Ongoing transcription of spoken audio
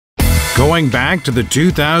Going back to the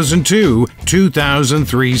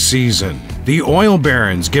 2002-2003 season, the Oil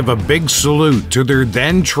Barons give a big salute to their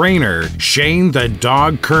then trainer, Shane the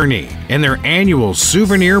Dog Kearney, in their annual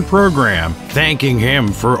souvenir program, thanking him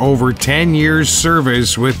for over 10 years'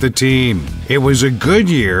 service with the team. It was a good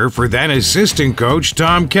year for then assistant coach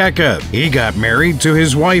Tom Keka. He got married to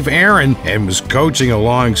his wife Erin and was coaching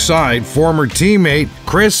alongside former teammate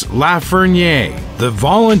Chris Lafreniere. The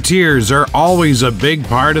Volunteers are always a big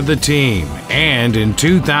part of the team, and in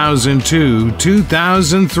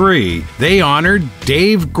 2002-2003, they honored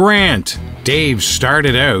Dave Grant. Dave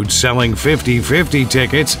started out selling 50-50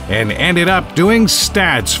 tickets and ended up doing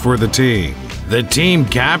stats for the team. The team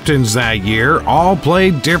captains that year all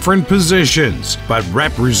played different positions, but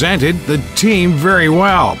represented the team very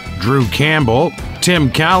well. Drew Campbell,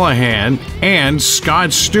 Tim Callahan, and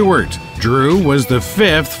Scott Stewart. Drew was the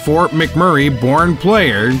 5th Fort McMurray-born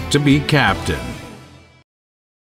player to be captain.